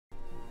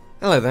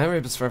Hello there,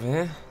 Rebus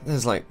here.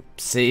 There's like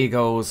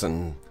seagulls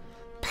and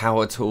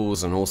power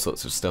tools and all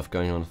sorts of stuff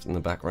going on in the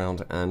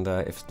background, and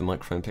if the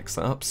microphone picks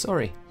that up,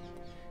 sorry.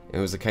 It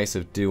was a case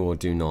of do or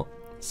do not,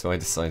 so I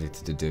decided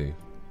to do.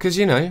 Because,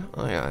 you know,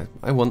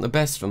 I want the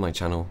best for my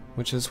channel,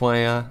 which is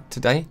why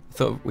today I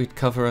thought we'd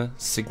cover a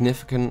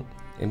significant,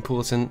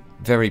 important,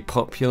 very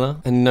popular,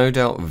 and no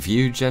doubt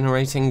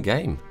view-generating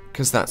game.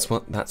 Because that's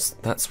what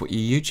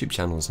your YouTube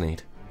channels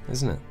need,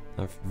 isn't it?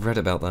 I've read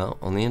about that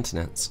on the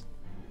internets.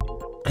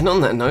 And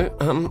on that note,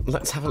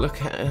 let's have a look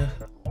at...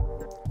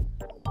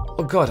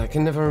 Oh god, I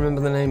can never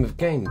remember the name of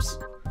games.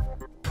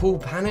 Pool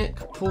Panic?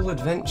 Pool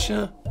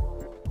Adventure?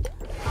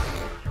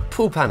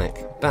 Pool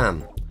Panic.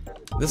 Bam.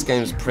 This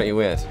game's pretty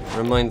weird.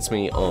 Reminds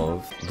me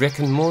of Rick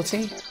and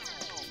Morty.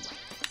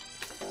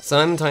 So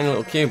I'm a tiny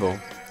little cubeball,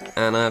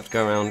 and I have to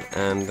go around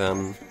and,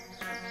 have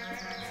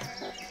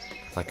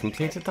I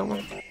completed that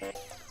one?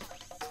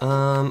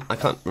 I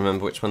can't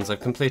remember which ones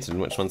I've completed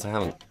and which ones I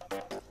haven't.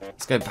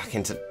 Let's go back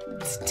into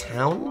this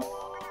town.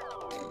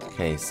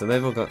 Okay, so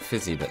they've all got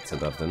fizzy bits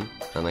above them,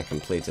 and I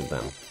completed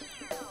them.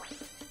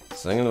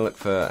 So I'm going to look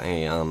for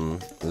a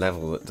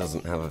level that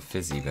doesn't have a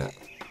fizzy bit.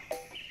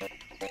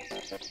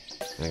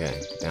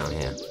 Okay, down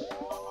here.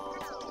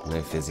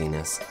 No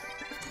fizziness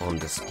on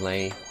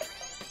display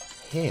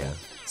here.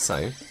 So,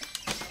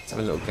 let's have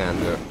a little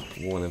gander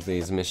at one of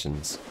these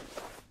missions.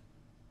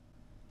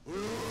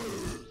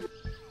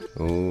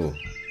 Ooh.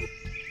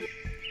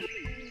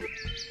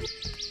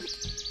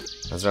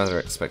 I was rather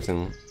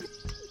expecting...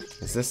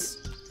 Is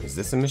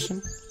this a mission?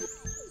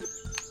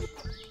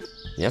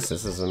 Yes,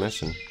 this is a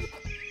mission.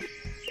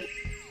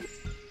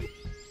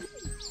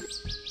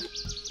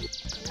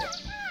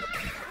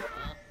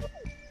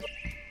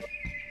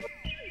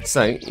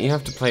 So, you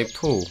have to play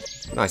pool.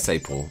 I say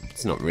pool,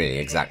 it's not really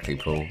exactly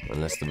pool,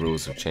 unless the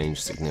rules have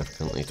changed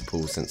significantly to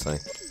pool since I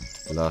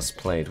last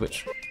played,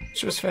 which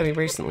was fairly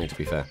recently, to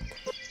be fair.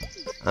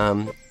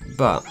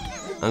 But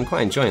I'm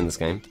quite enjoying this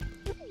game.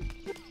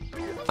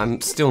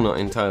 I'm still not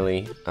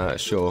entirely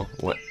sure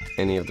what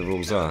any of the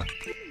rules are.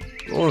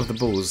 All of the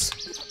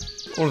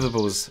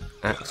balls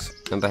act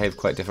and behave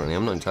quite differently.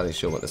 I'm not entirely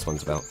sure what this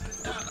one's about.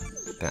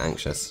 Bit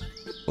anxious.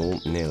 Oh,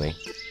 nearly.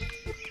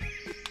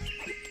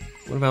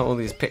 What about all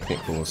these picnic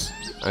balls?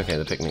 Okay,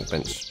 the picnic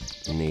bench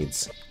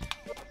needs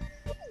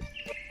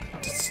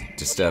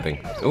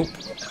disturbing. Oh.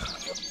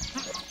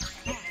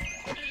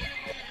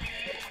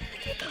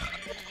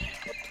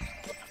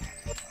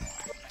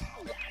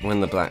 When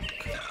the black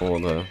or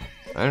the...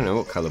 I don't know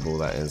what colour ball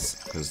that is,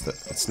 because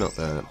it's not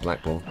the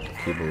black ball. The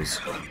cue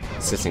ball's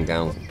sitting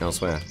down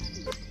elsewhere.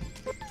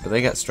 But they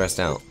get stressed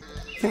out.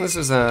 I think this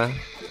is a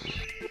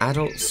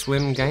Adult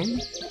Swim game.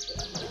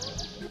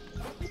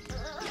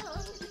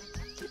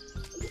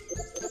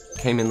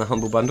 Came in the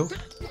Humble Bundle.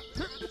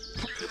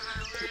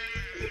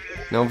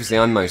 Now obviously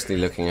I'm mostly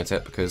looking at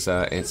it because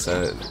it's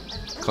a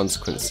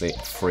consequently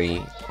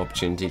free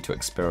opportunity to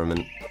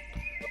experiment.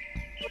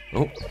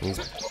 Oh, he's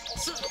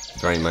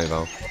very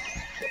mobile.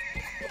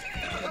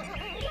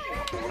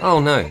 Oh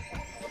no!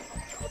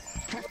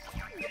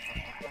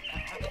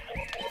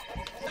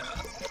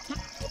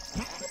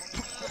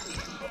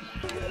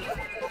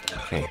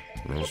 Okay,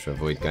 managed to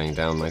avoid going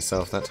down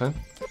myself that time.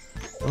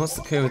 And what's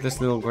the coup with this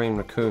little green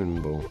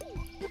raccoon ball?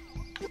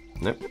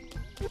 Nope.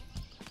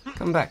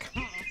 Come back.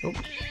 Oh.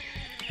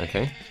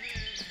 Okay.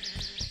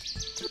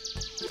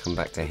 Come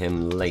back to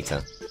him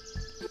later.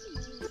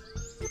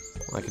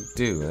 What I could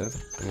do with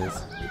is...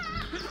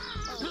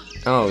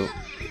 Oh.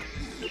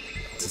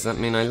 Does that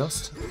mean I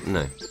lost?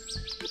 No.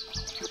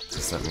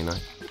 Does that mean I...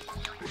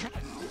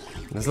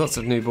 There's lots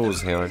of new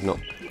balls here I've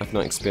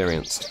not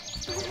experienced.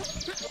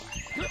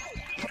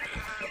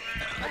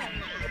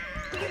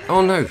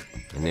 Oh no!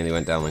 I nearly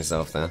went down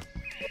myself there.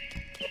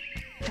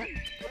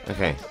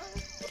 Okay.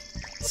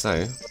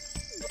 So,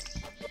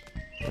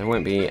 there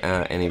won't be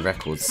any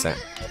records set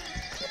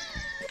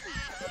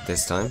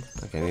this time.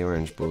 Okay, the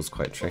orange ball's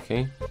quite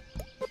tricky.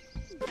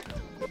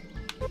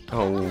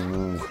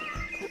 Oh.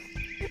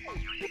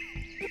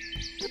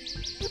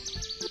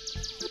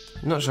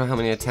 I'm not sure how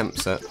many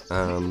attempts at,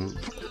 I'm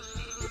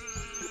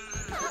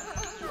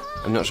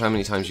not sure how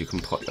many times you can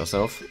pot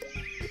yourself.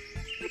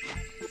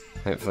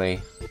 Hopefully,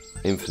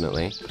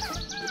 infinitely.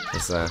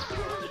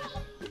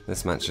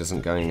 This match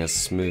isn't going as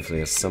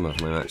smoothly as some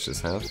of my matches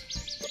have.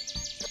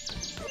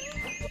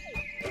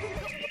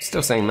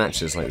 Still saying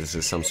matches like this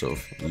is some sort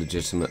of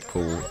legitimate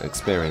pool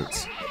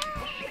experience.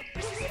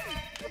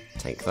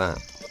 Take that.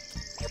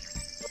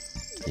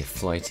 You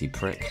flighty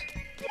prick.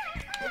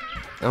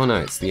 Oh no,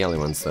 it's the yellow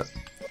ones that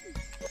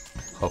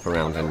hop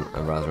around in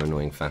a rather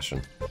annoying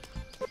fashion.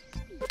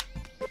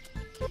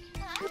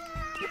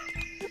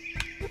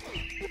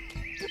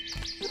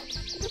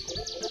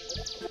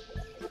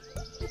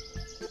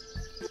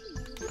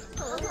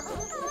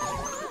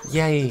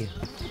 Yay!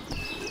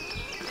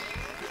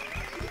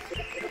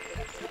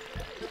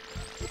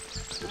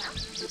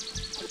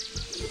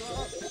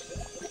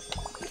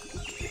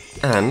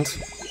 And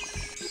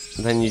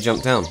then you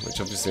jump down,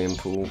 which obviously in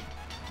pool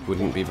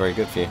wouldn't be very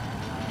good for you.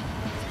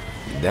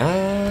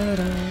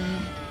 Da-da.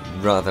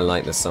 rather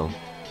like this song.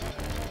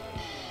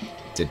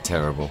 Did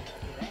terrible.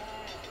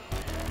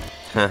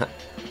 Haha.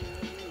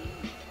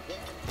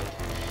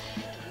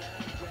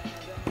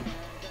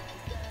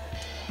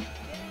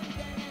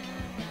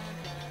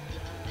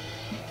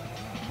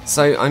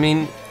 So, I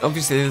mean,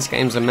 obviously this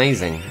game's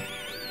amazing.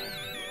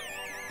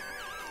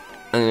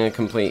 I'm going to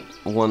complete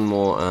one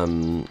more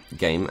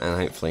game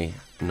and hopefully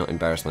not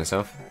embarrass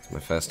myself. It's my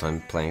first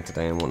time playing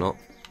today and whatnot.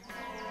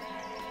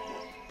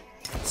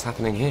 What's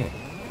happening here?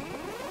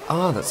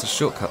 Ah, that's a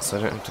shortcut so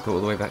I don't have to go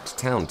all the way back to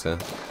town to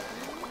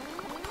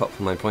pop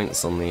my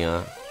points on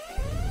the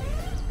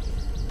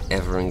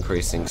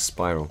ever-increasing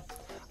spiral.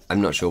 I'm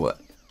not sure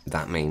what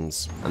that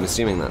means. I'm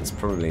assuming that's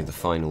probably the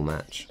final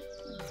match.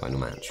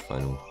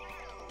 Final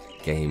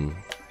game,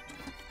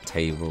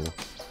 table.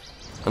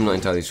 I'm not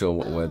entirely sure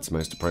what word's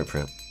most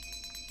appropriate.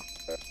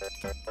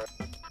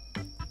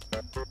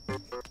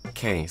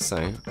 Okay,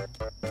 so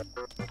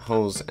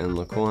holes in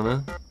the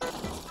corner.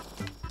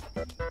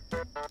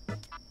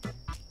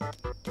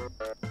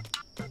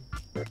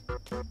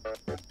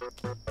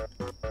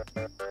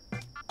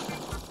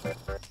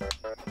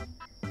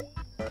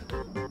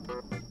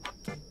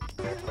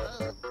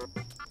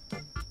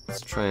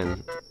 Let's try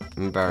and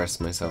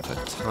embarrass myself a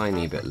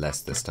tiny bit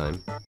less this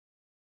time.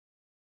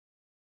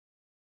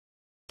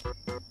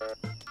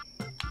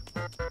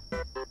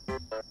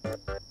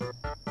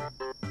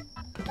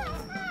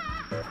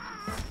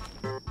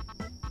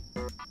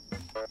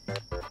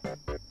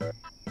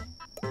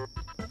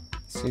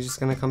 So he's just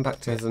going to come back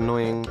to his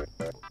annoying,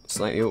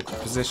 slightly awkward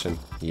position.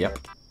 Yep.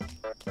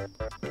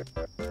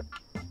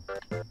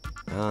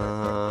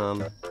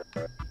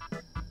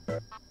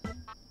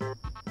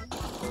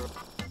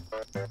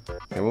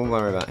 Okay, we'll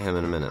worry about him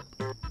in a minute.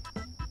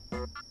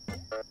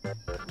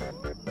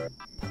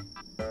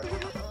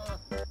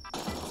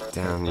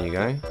 Down you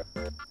go.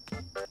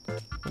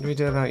 What do we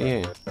do about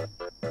you?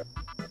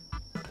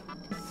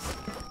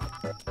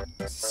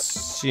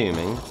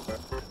 Assuming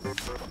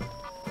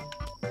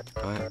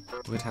I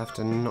would have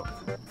to knock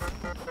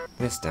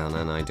this down,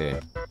 and I do.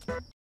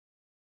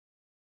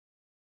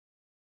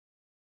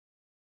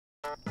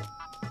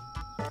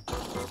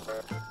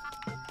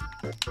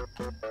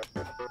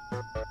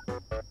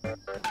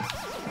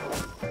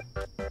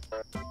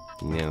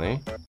 Nearly.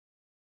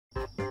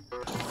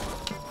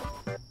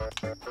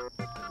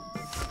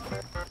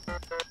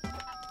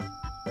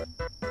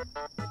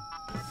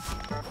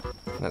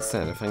 That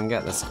said, if I can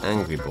get this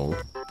angry ball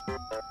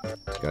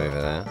to go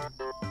over there.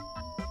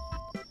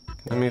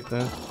 Can I move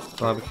the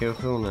barbecue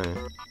pool? No.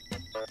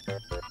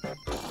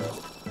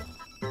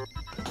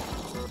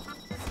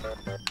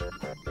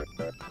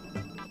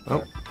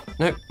 Oh,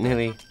 nope,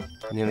 nearly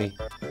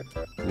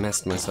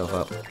messed myself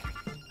up.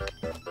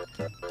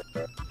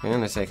 I'm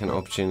going to take an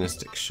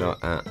opportunistic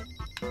shot at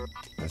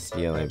this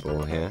yellow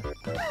ball here,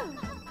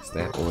 because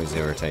they're always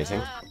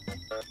irritating.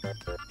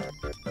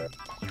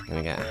 I'm going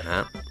to get a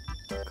hat,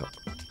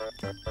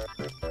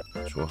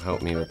 which will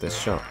help me with this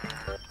shot.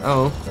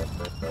 Oh!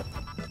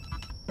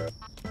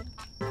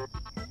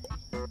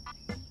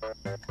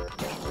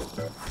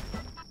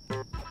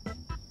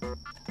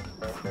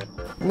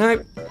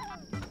 Nope!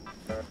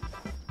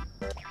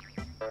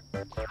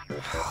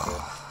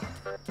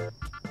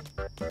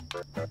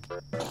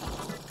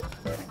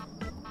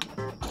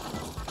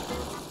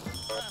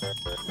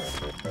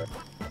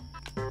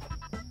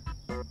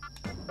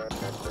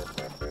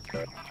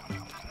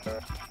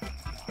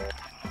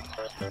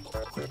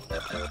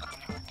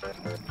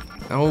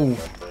 Oh!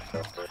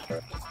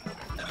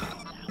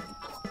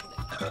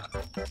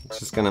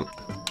 Just gonna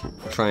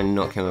try and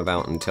knock him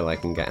about until I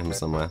can get him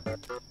somewhere.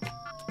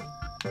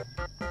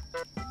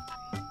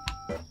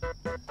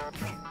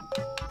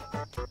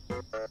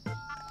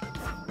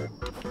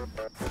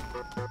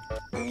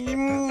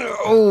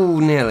 Oh,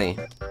 nearly.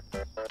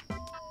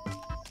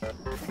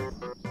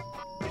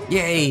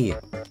 Yay!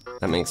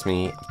 That makes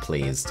me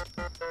pleased.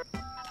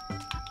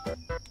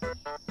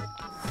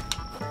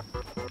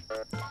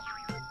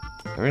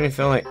 I really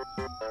feel like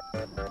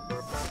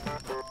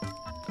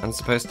I'm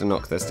supposed to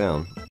knock this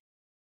down.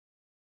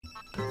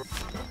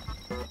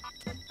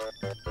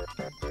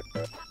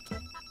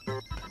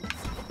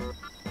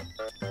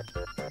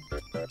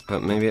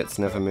 But maybe it's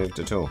never moved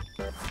at all.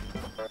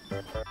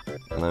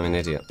 And I'm an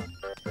idiot.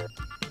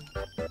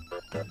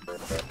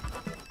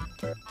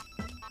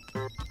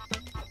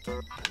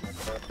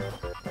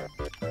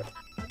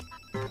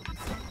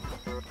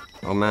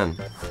 Oh man,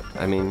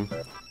 I mean,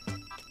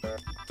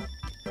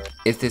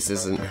 if this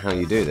isn't how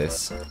you do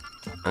this,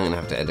 I'm gonna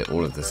have to edit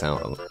all of this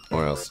out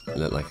or else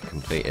look like a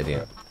complete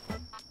idiot.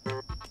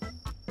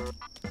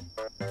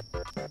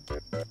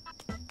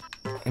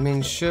 I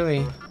mean,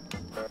 surely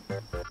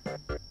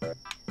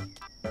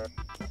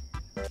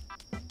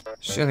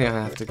I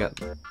have to get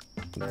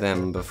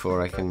them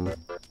before I can...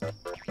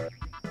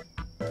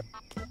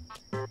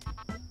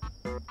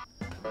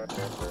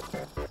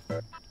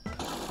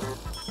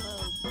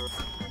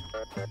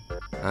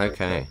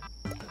 Okay.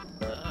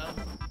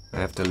 I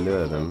have to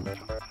lure them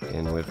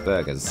in with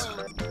burgers.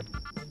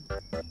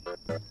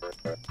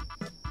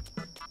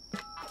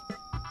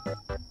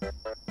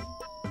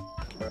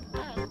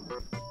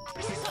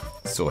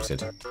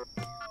 Sorted.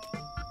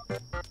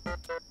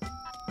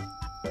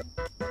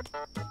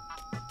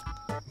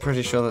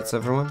 Pretty sure that's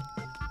everyone.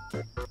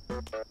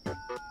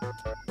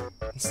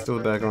 There's still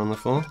a burger on the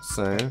floor,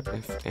 so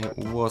if it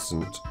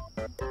wasn't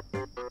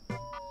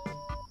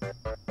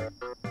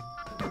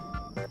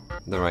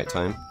the right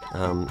time,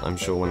 I'm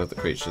sure one of the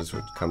creatures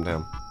would come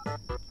down.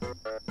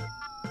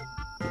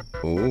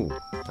 Ooh,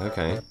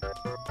 okay.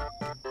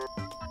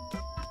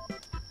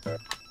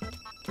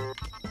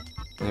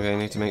 Maybe I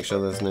need to make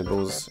sure there's no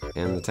balls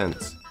in the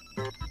tents.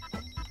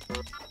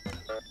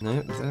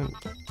 No, there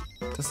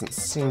doesn't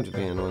seem to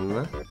be anyone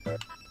there.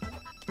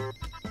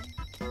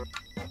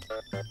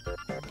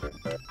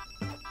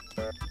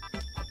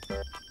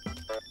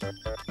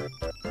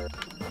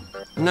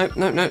 Nope,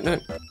 nope, nope,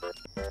 nope.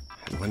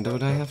 I wonder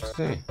what I have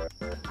to do.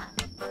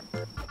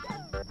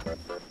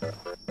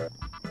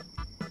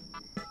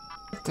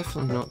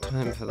 Definitely not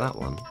time for that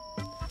one.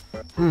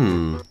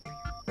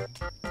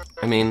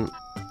 I mean,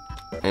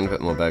 and a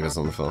bit more burgers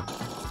on the floor.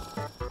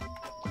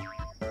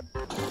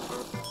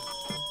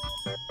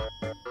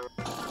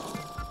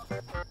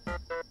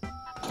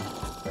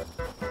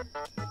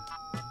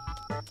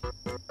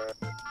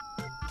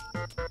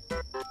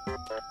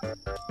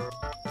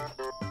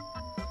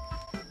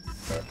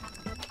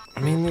 I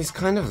mean, these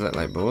kind of look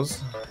like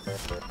balls.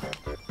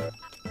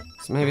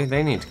 So maybe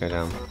they need to go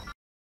down.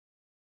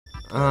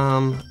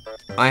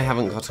 I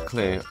haven't got a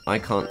clue. I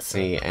can't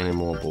see any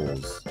more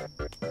balls.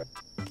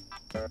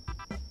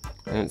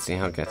 I don't see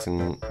how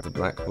getting the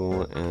black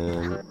ball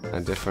in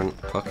a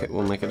different pocket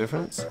will make a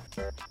difference.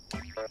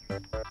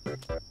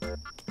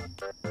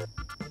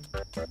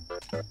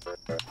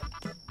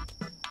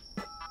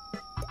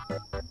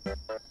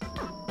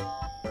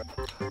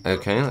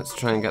 Okay, let's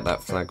try and get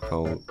that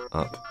flagpole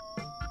up.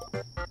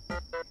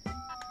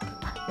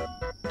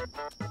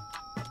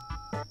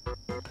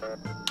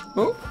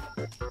 Oh!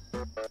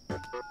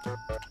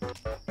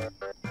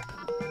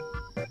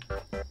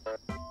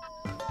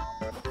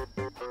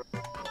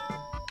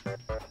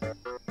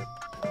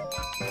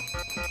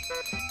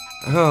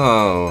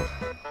 Oh,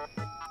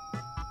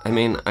 I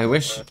mean, I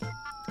wish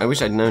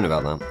I'd known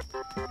about that.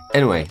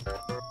 Anyway,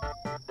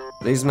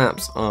 these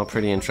maps are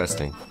pretty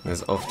interesting.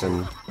 There's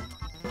often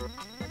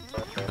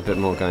a bit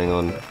more going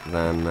on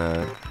than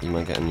you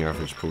might get in your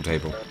average pool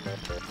table.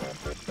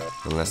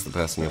 Unless the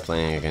person you're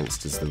playing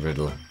against is the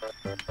Riddler.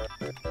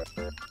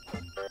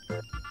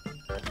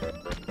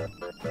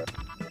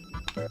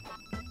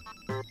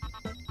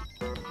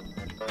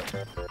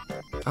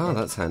 Oh,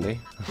 that's handy.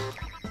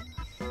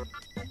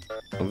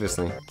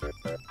 Obviously.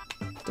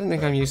 Don't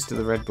think I'm used to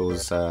the Red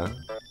Bulls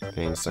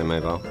being so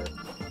mobile.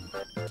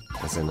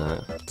 As in,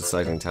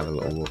 deciding to have a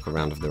little walk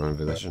around of their own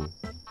volition.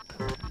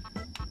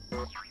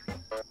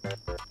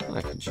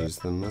 I could use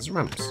them as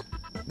ramps.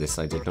 This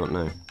I did not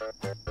know.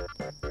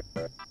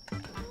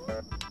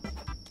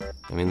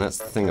 I mean, that's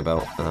the thing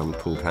about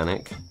pool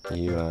panic.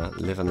 You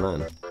live and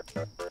learn.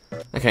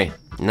 Okay,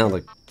 now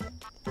the...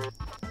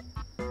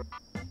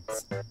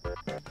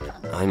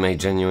 I may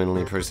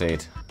genuinely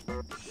proceed.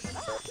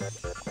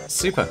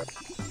 Super!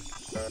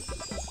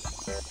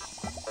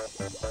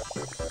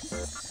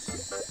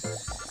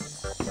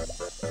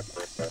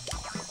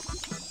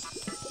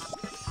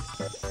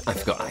 I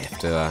forgot I have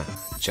to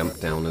jump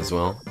down as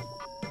well.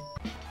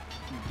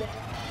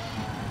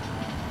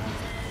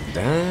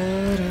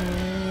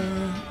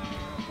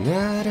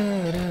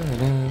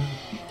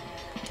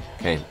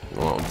 Okay,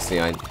 well obviously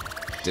I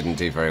didn't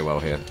do very well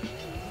here.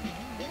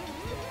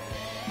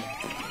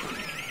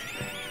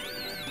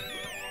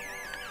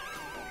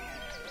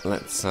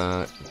 Let's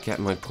get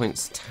my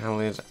points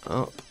tallied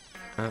up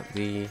at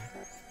the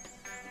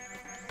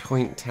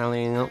point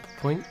tallying up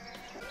point.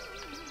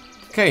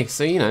 Okay,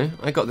 so you know,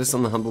 I got this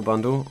on the Humble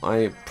Bundle.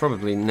 I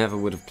probably never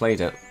would have played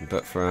it,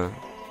 but for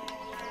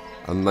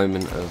a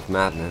moment of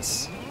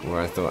madness where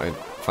I thought I'd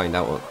find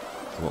out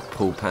what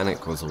pool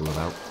panic was all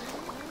about.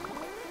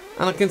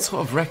 And I can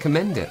sort of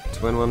recommend it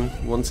to anyone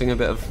wanting a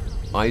bit of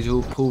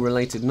idle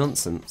pool-related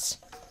nonsense.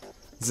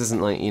 This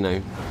isn't like, you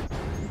know,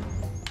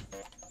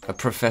 a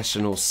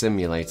professional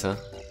simulator.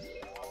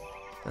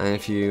 And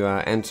if you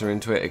enter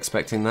into it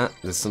expecting that,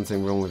 there's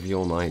something wrong with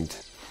your mind.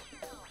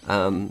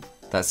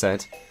 That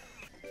said,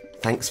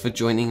 thanks for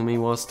joining me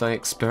whilst I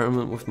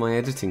experiment with my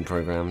editing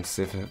program to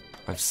see if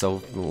I've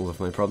solved all of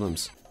my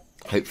problems.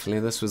 Hopefully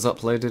this was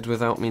uploaded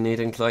without me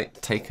needing to like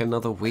take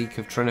another week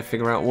of trying to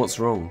figure out what's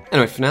wrong.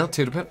 Anyway, for now,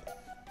 toodle pip,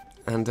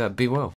 and be well.